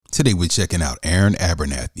Today we're checking out Aaron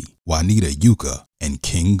Abernathy, Juanita Yucca, and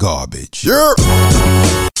King Garbage. Yeah.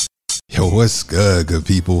 Yo, what's good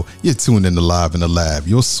people? You're tuned in to Live in the Lab,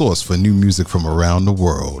 your source for new music from around the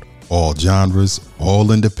world. All genres,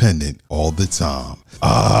 all independent, all the time.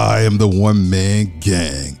 I am the one-man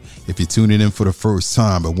gang. If you're tuning in for the first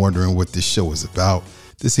time and wondering what this show is about,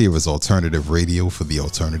 this here is alternative radio for the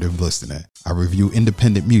alternative listener. I review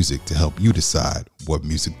independent music to help you decide what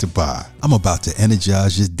music to buy. I'm about to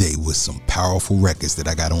energize your day with some powerful records that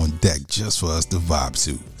I got on deck just for us to vibe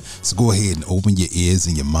to. So go ahead and open your ears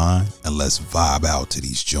and your mind and let's vibe out to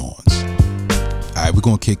these joints. Alright, we're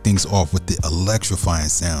going to kick things off with the electrifying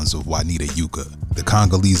sounds of Juanita Yucca. The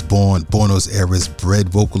Congolese-born, Buenos Aires bred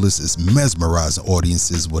vocalist is mesmerizing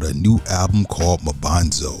audiences with a new album called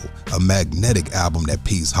Mabanzo, a magnetic album that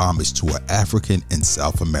pays homage to her African and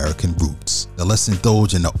South American roots. Now let's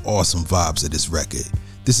indulge in the awesome vibes of this record.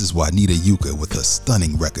 This is Juanita Yucca with her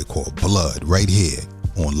stunning record called Blood right here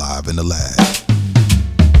on Live in the Lab.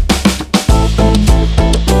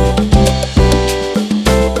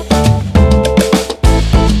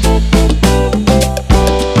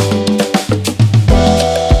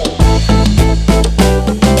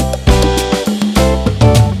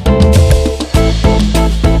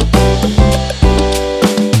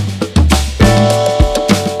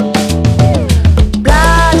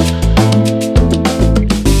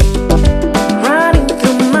 Running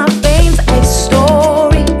through my veins, a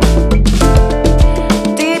story.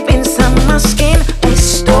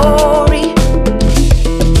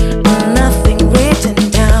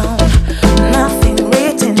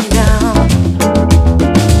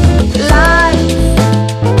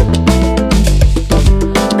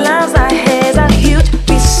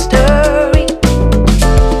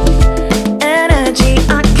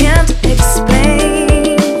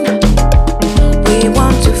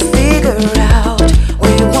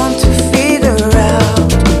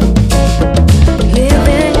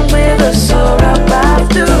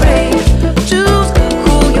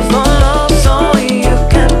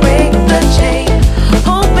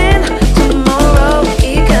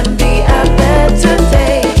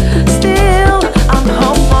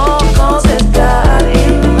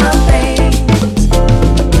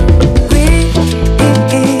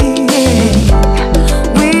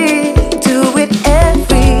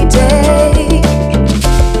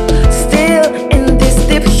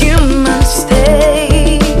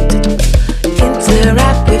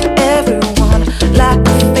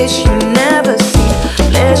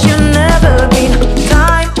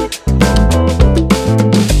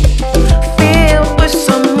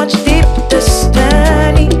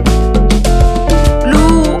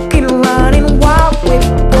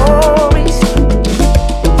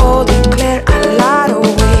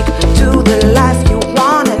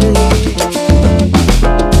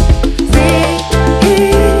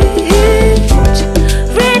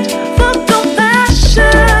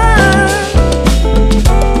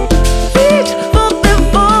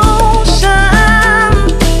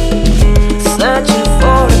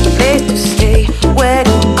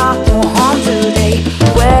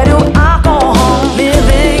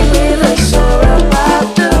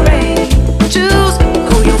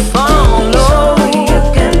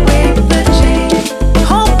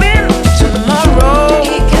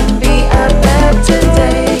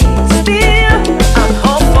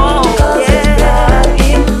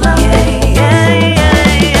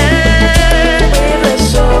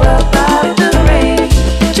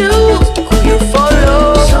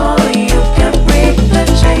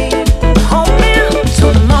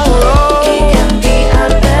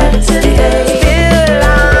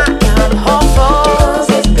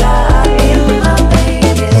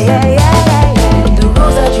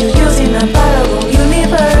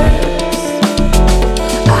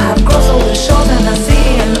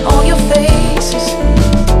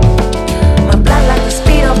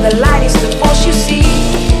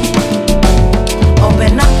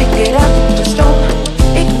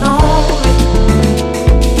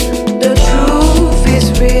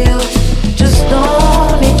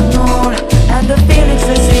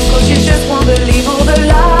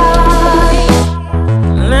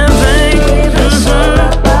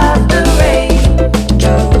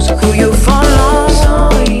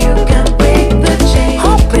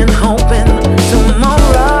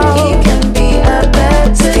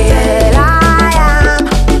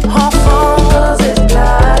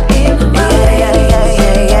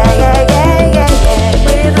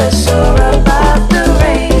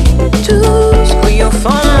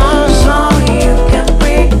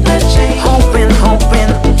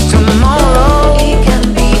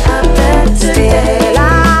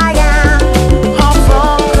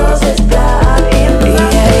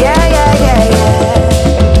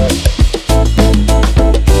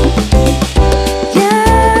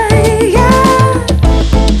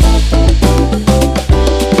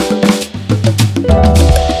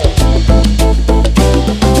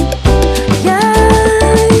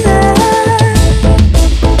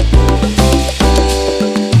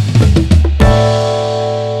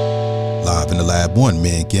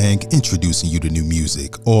 introducing you to new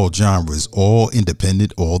music, all genres, all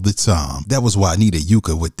independent, all the time. That was Juanita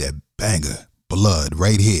Yuka with that banger, Blood,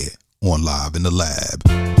 right here on Live in the Lab.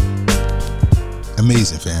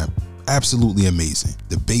 Amazing, fam. Absolutely amazing.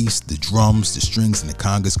 The bass, the drums, the strings, and the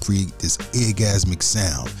congas create this orgasmic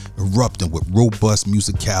sound, erupting with robust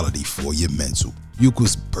musicality for your mental.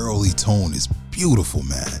 Yuka's burly tone is beautiful,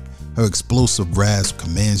 man. Her explosive rasp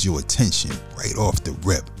commands your attention right off the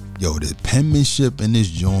rip. Yo, the penmanship in this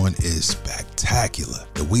joint is spectacular.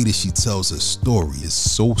 The way that she tells her story is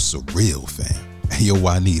so surreal, fam. Hey, yo,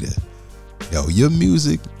 Juanita. Yo, your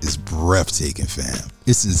music is breathtaking, fam.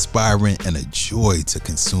 It's inspiring and a joy to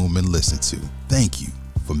consume and listen to. Thank you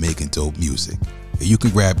for making dope music. You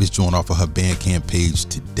can grab this joint off of her Bandcamp page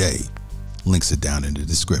today. Links are down in the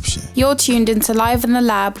description. You're tuned into Live in the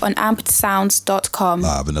Lab on ampedsounds.com.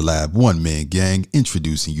 Live in the Lab, one-man gang,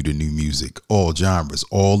 introducing you to new music, all genres,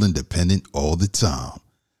 all independent, all the time.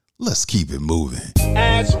 Let's keep it moving.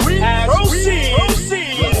 As we proceed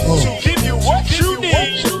to give you what you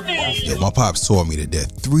need. Yeah, my pops taught me that there are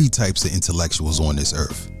three types of intellectuals on this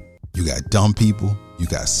earth. You got dumb people, you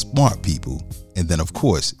got smart people, and then of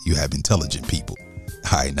course you have intelligent people.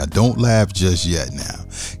 Alright, now don't laugh just yet now,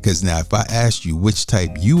 because now if I asked you which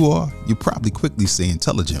type you are, you'd probably quickly say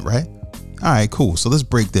intelligent, right? Alright, cool, so let's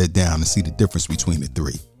break that down and see the difference between the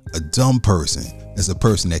three. A dumb person is a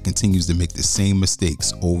person that continues to make the same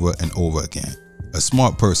mistakes over and over again. A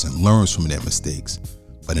smart person learns from their mistakes,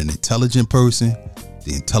 but an intelligent person,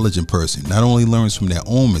 the intelligent person not only learns from their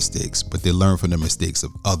own mistakes, but they learn from the mistakes of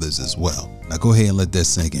others as well. Now go ahead and let that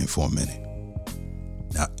sink in for a minute.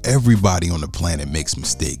 Now, everybody on the planet makes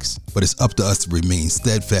mistakes, but it's up to us to remain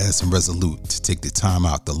steadfast and resolute to take the time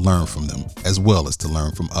out to learn from them, as well as to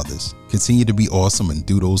learn from others. Continue to be awesome and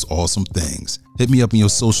do those awesome things. Hit me up on your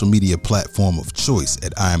social media platform of choice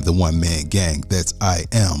at I Am The One Man Gang. That's I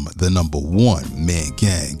Am The #1 Man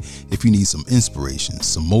Gang. If you need some inspiration,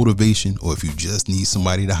 some motivation, or if you just need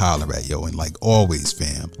somebody to holler at, yo, and like always,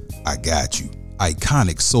 fam, I got you.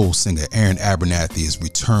 Iconic soul singer Aaron Abernathy has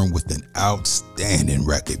returned with an outstanding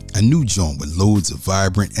record, a new joint with loads of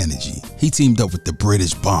vibrant energy. He teamed up with the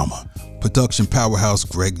British Bomber, production powerhouse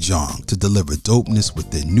Greg Jong, to deliver dopeness with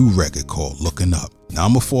their new record called Looking Up. Now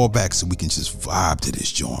I'm gonna fall back so we can just vibe to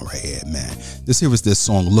this joint right here, man. This here is this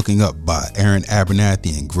song Looking Up by Aaron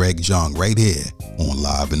Abernathy and Greg Jong right here on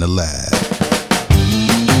Live in the Lab.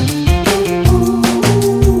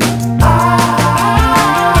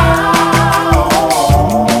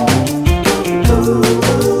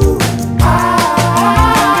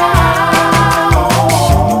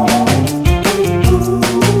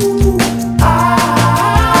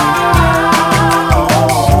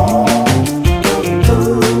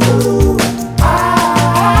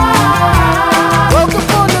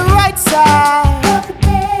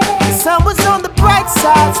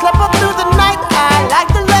 Slept up through the night, I like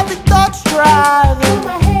to let the thoughts driving.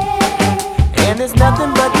 And there's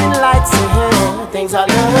nothing but green lights ahead. Things are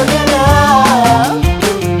looking up.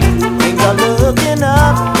 Things are looking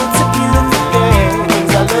up. It's a beautiful day.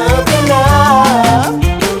 Things are looking up.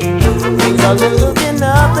 Things are looking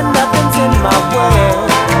up and nothing's in my way.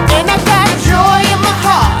 And I got joy in my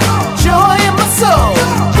heart, joy in my soul,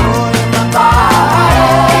 joy in my body.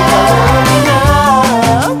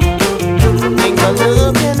 Things are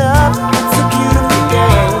looking up. It's a beautiful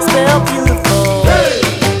day. Smell beautiful. Hey,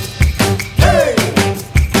 hey,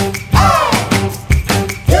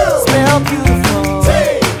 smell beautiful.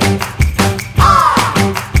 Hey,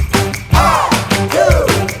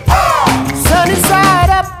 sunny side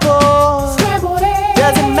up, boy.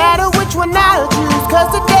 Doesn't matter which one I'll choose, 'cause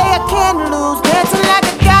today I can't lose. Dancing like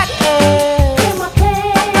I got it.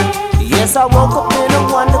 Yes, I woke up in a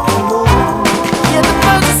wonderful mood. Yeah, the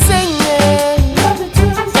birds are singing,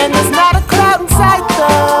 and there's not a cloud in sight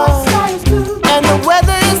though. And the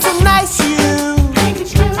weather is so nice, you.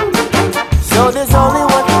 So there's only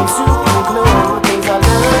one thing to conclude. Things are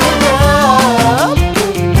looking up.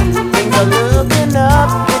 Things are looking up.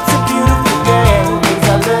 It's a beautiful day. Things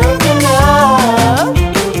are looking up.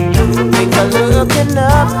 Things are looking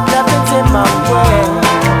up. Nothing's in my way.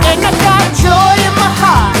 And I got joy in my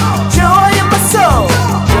heart, joy in my soul,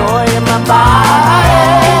 joy in my body.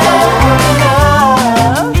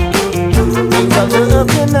 Things are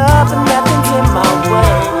looking up and nothing's in my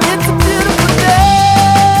way. It's a beautiful day.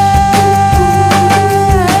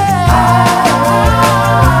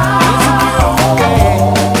 It's a beautiful day.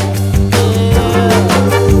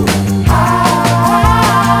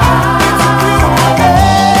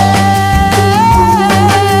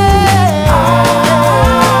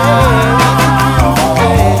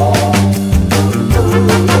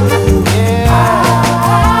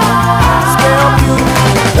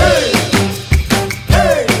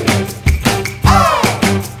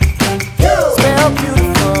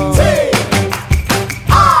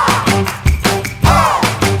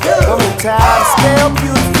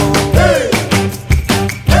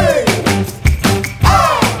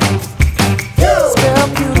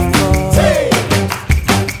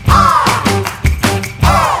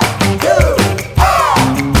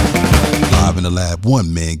 Lab,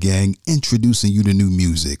 one man gang, introducing you to new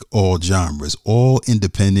music, all genres, all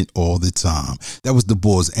independent, all the time. That was the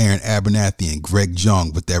boys Aaron Abernathy and Greg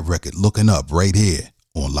Jung with that record, Looking Up, right here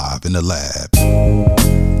on Live in the Lab.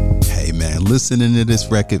 Hey man, listening to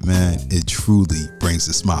this record, man, it truly brings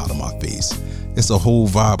a smile to my face. It's a whole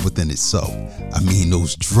vibe within itself. I mean,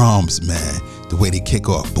 those drums, man, the way they kick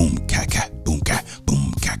off, boom, cat, boom, cat,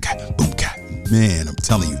 boom, cat, boom, cat. Man, I'm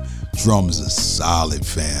telling you, drums are solid,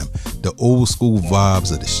 fam. The old school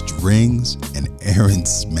vibes of the strings and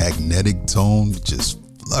Aaron's magnetic tone just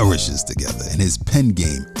flourishes together, and his pen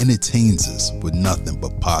game entertains us with nothing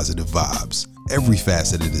but positive vibes. Every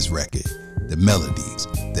facet of this record, the melodies,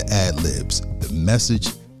 the ad-libs, the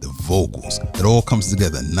message, the vocals, it all comes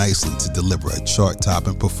together nicely to deliver a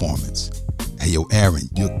chart-topping performance. Hey yo, Aaron,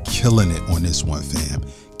 you're killing it on this one, fam.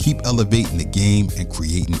 Keep elevating the game and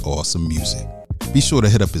creating awesome music. Be sure to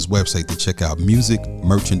hit up his website to check out music,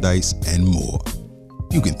 merchandise, and more.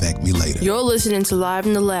 You can thank me later. You're listening to Live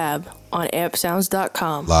in the Lab on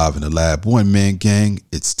ampsounds.com. Live in the Lab, one man gang,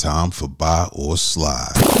 it's time for Buy or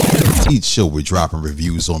Slide. Each show we're dropping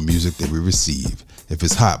reviews on music that we receive. If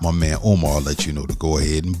it's hot, my man Omar will let you know to go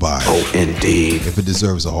ahead and buy it. Oh, indeed. If it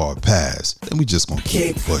deserves a hard pass, then we just gonna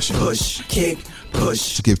keep pushing. Kick,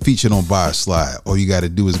 push. To get featured on Buy or Slide, all you gotta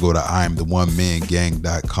do is go to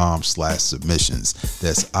IamTheOneManGang.com/submissions.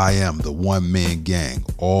 That's IamTheOneManGang,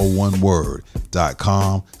 all one word,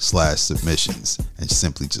 .com/submissions, and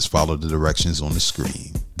simply just follow the directions on the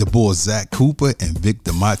screen. The boys Zach Cooper and Vic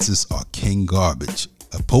DeMattis are King Garbage,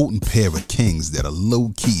 a potent pair of kings that are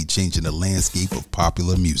low-key changing the landscape of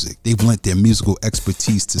popular music. They've lent their musical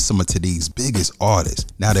expertise to some of today's biggest artists.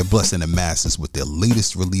 Now they're blessing the masses with their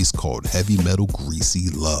latest release called Heavy Metal Greasy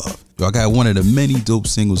Love. Yo, I got one of the many dope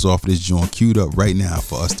singles off of this joint queued up right now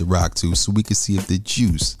for us to rock to so we can see if the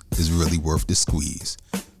juice is really worth the squeeze.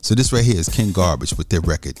 So this right here is King Garbage with their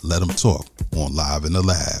record Let 'Em Talk on Live in the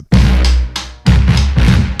Lab.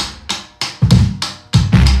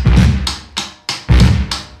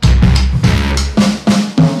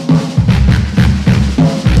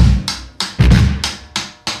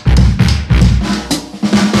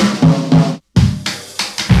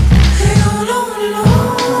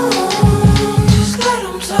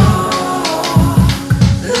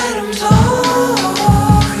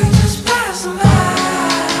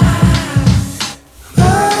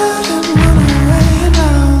 Away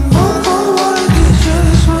now.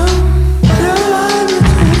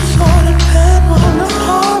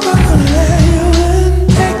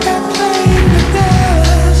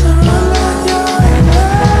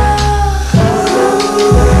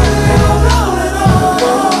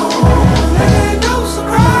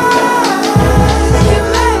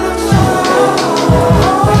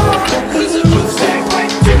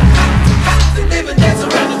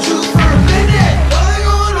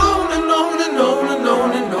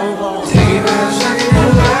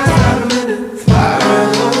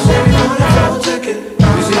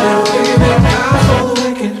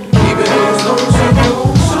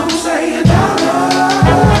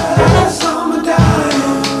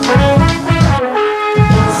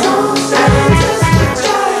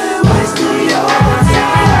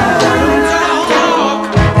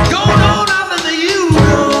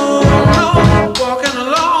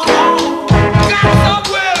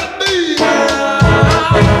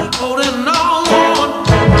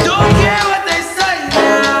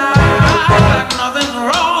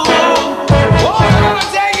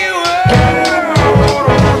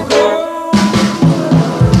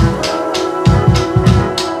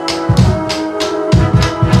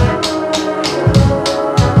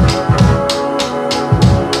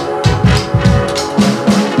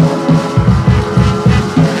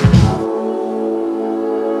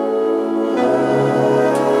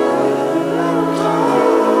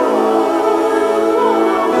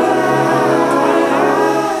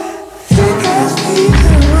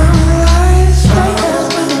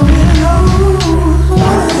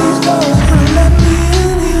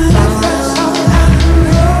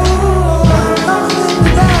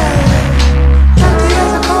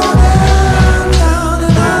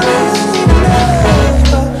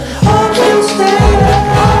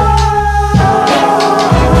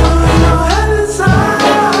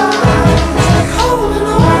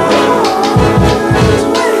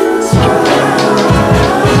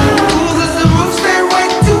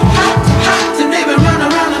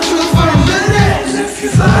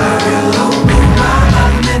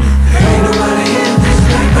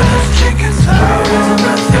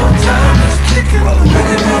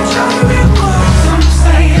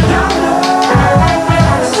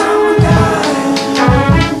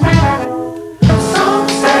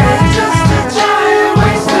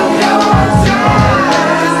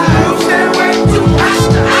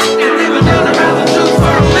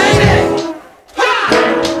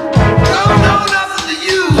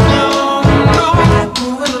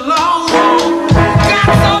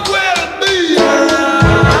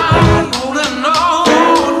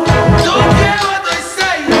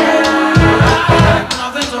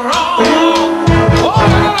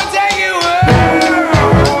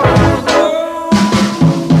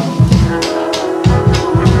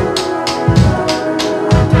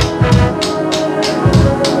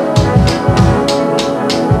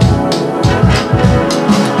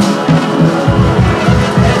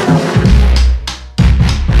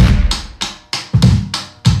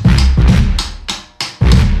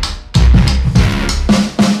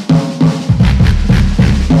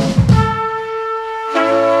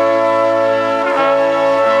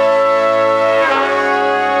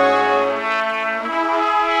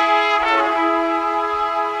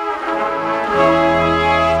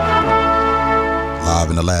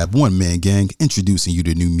 One Man Gang, introducing you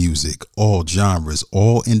to new music, all genres,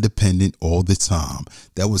 all independent, all the time.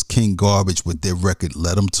 That was King Garbage with their record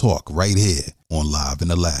Let 'Em Talk right here on Live in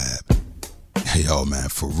the Lab. Hey, yo, man,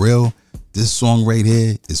 for real, this song right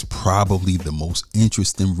here is probably the most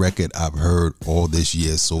interesting record I've heard all this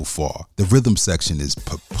year so far. The rhythm section is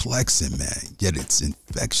perplexing, man, yet it's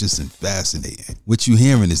infectious and fascinating. What you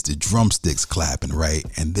hearing is the drumsticks clapping, right?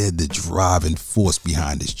 And they're the driving force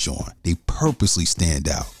behind this joint. They purposely stand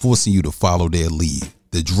out, forcing you to follow their lead.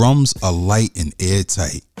 The drums are light and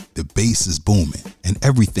airtight, the bass is booming, and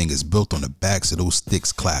everything is built on the backs of those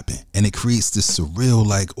sticks clapping, and it creates this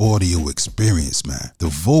surreal-like audio experience, man. The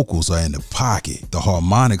vocals are in the pocket, the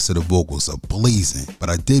harmonics of the vocals are blazing, but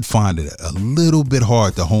I did find it a little bit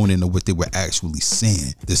hard to hone into what they were actually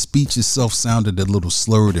saying. The speech itself sounded a little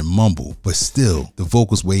slurred and mumbled, but still, the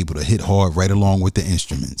vocals were able to hit hard right along with the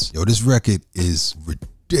instruments. Yo, this record is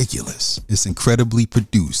ridiculous. It's incredibly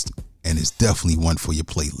produced, and it's definitely one for your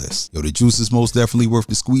playlist. Yo, the juice is most definitely worth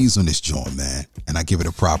the squeeze on this joint, man. And I give it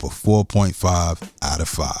a proper 4.5 out of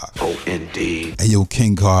 5. Oh, indeed. Hey, yo,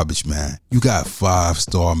 King Garbage, man. You got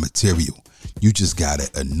 5-star material. You just gotta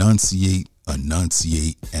enunciate, and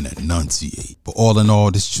enunciate. But all in all,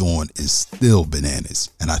 this joint is still bananas.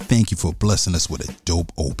 And I thank you for blessing us with a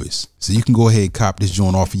dope opus. So you can go ahead and cop this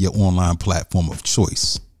joint off of your online platform of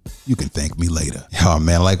choice. You can thank me later. Yo,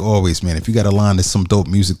 man, like always, man, if you got a line of some dope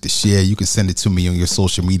music to share, you can send it to me on your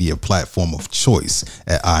social media platform of choice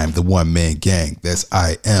at I Am The One Man Gang. That's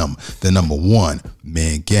I Am The number 1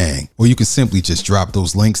 Man Gang. Or you can simply just drop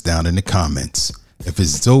those links down in the comments. If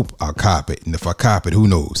it's dope, I'll cop it. And if I cop it, who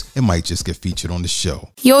knows? It might just get featured on the show.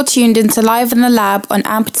 You're tuned into Live in the Lab on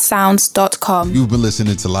ampedsounds.com. You've been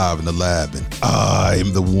listening to Live in the Lab, and I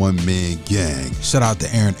Am The One Man Gang. Shout out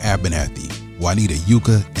to Aaron Abernathy, Juanita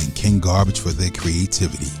Yuka, and King Garbage for their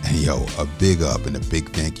creativity. And yo, a big up and a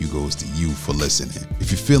big thank you goes to you for listening.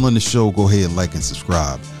 If you're feeling the show, go ahead and like and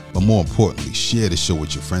subscribe. But more importantly, share the show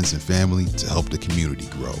with your friends and family to help the community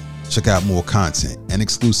grow. Check out more content and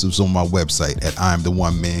exclusives on my website at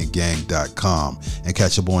IamTheOneManGang.com and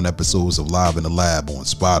catch up on episodes of Live in the Lab on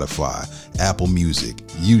Spotify, Apple Music,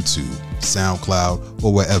 YouTube, SoundCloud,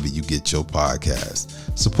 or wherever you get your podcast.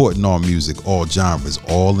 Supporting all music, all genres,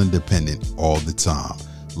 all independent, all the time.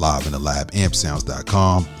 Live in the Lab,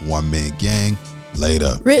 ampsounds.com, One Man Gang.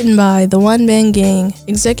 Later. Written by The One Man Gang.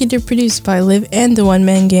 Executive produced by Liv and The One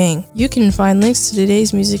Man Gang. You can find links to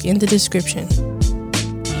today's music in the description.